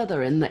step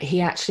further in that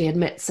he actually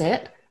admits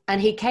it.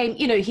 And he came,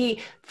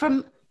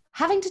 from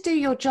having to do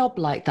your job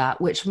like that,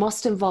 which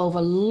must involve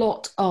a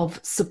lot of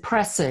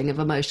suppressing of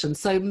emotions.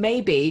 So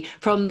maybe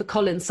from the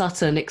Colin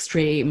Sutton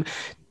extreme,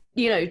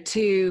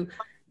 to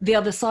the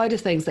other side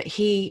of things, that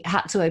he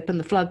had to open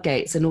the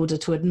floodgates in order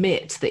to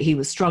admit that he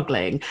was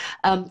struggling.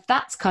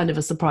 That's kind of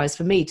a surprise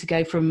for me, to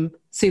go from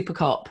super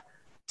cop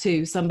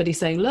to somebody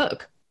saying,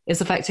 look,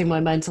 it's affecting my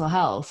mental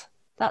health.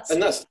 That's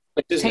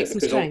takes some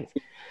strength.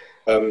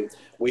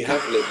 We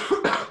have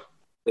lived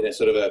in a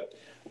sort of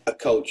a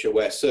culture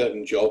where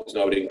certain jobs,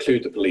 and I would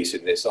include the police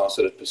in this, are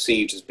sort of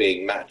perceived as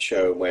being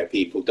macho, and where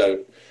people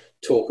don't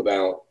talk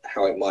about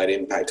how it might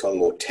impact on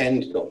them, or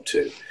tend not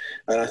to.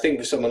 And I think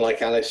for someone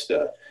like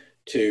Alistair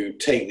to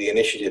take the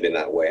initiative in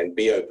that way and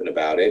be open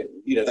about it,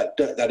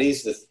 that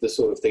is the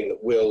sort of thing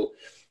that will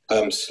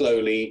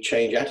slowly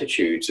change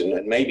attitudes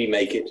and maybe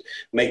make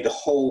the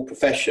whole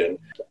profession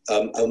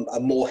a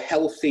more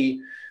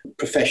healthy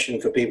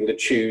profession for people to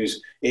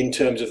choose in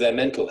terms of their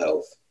mental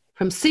health.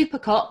 From super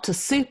cop to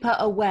super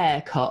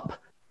aware cop.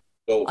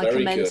 Oh, I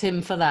commend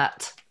him for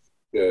that.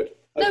 Good.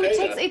 No,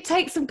 Okay, it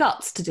takes some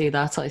guts to do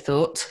that, I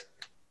thought.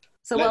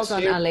 So well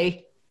done,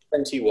 Ali.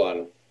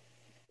 21.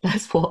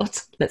 That's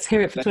what? Let's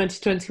hear it for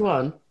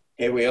 2021.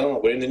 Here we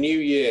are. We're in the new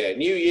year.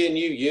 New year,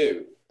 new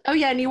you. Oh,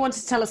 yeah, and you wanted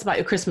to tell us about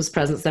your Christmas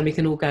presents, then we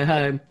can all go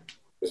home.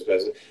 Christmas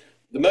present.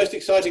 The most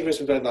exciting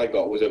Christmas present I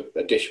got was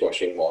a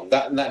dishwashing one.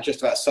 That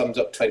just about sums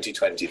up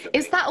 2020 for me.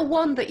 Is that a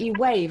wand that you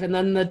wave and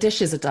then the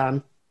dishes are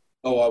done?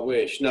 Oh, I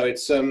wish. No,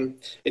 it's one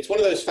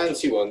of those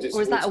fancy ones.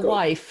 Or is that a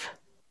wife?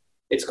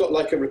 It's got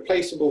like a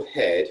replaceable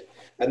head,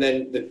 and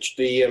then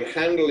the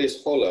handle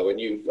is hollow, and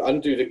you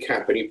undo the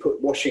cap and you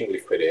put washing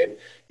liquid in,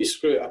 you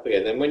screw it up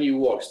again, then when you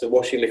wash, the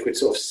washing liquid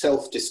sort of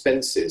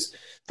self-dispenses.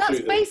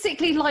 That's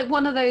basically like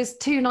one of those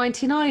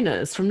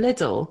 2.99ers from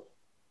Lidl.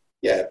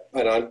 Yeah,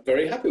 and I'm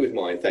very happy with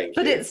mine, thank you.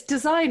 But it's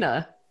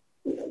designer.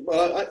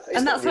 Well,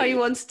 and that's why you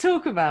want to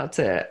talk about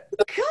it.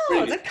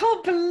 God, I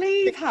can't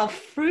believe how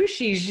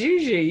frushy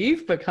Juju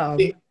you've become.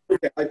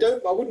 I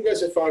wouldn't go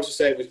so far as to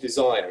say it was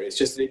designer. It's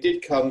just that it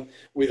did come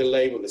with a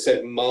label that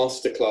said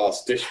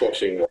Masterclass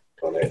Dishwashing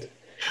on it.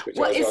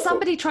 Well, is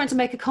somebody trying to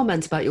make a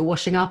comment about your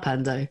washing up,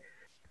 Ando?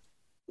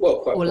 Well,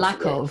 quite or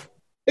lack of.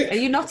 Are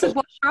you not a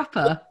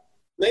washer-upper?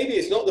 Maybe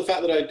it's not the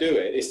fact that I do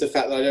it. It's the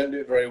fact that I don't do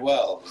it very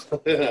well. I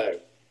don't know.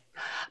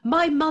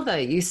 My mother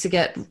used to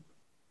get...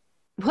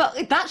 Well,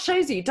 that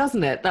shows you,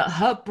 doesn't it, that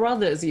her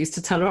brothers used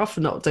to tell her off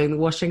for not doing the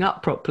washing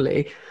up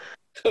properly.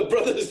 Her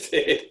brothers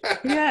did.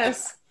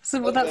 Yes. So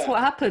well, Love that's that. what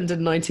happened in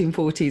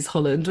 1940s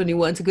Holland when you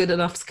weren't a good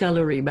enough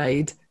scullery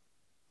maid.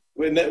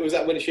 Was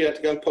that when she had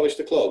to go and polish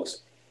the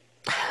clogs?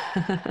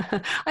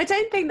 I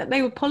don't think that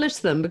they would polish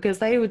them because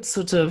they would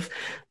sort of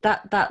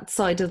that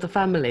side of the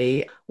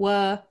family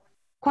were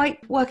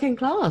quite working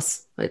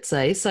class, I'd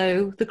say.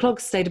 So the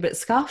clogs stayed a bit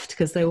scuffed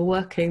because they were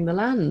working the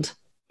land.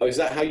 Oh, is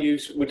that how you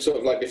would sort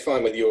of like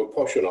define whether you were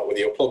posh or not, whether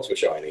your clogs were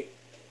shiny?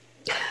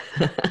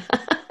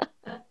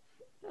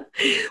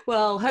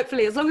 Well,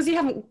 hopefully, as long as you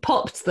haven't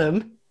popped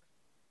them,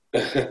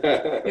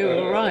 you're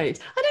all right.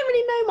 I don't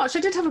really know much. I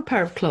did have a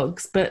pair of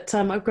clogs, but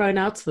I've grown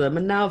out of them,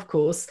 and now, of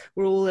course,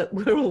 we're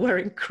all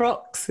wearing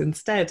Crocs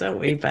instead, aren't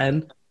we,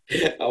 Ben?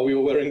 Are we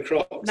all wearing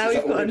Crocs? Now Is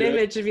we've that what got we're an doing?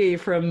 image of you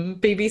from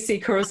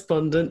BBC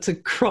correspondent to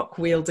croc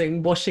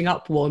wielding, washing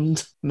up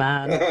wand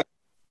man.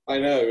 I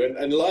know,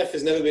 and life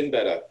has never been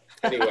better.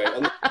 Anyway,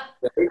 on that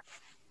note,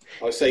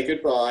 I'll say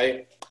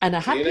goodbye. And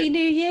a See you happy next-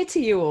 new year to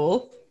you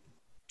all.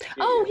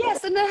 Oh,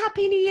 yes, and a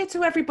happy new year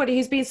to everybody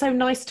who's been so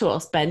nice to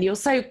us, Ben. You're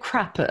so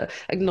crap at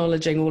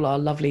acknowledging all our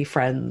lovely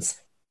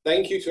friends.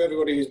 Thank you to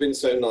everybody who's been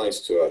so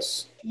nice to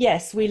us.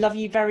 Yes, we love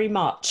you very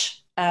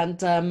much.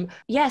 And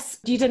yes,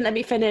 you didn't let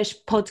me finish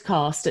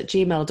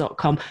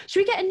podcast@gmail.com. Should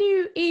we get a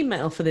new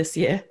email for this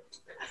year?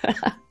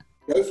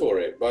 Go for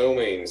it, by all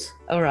means.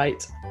 All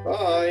right.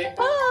 Bye.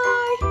 Bye.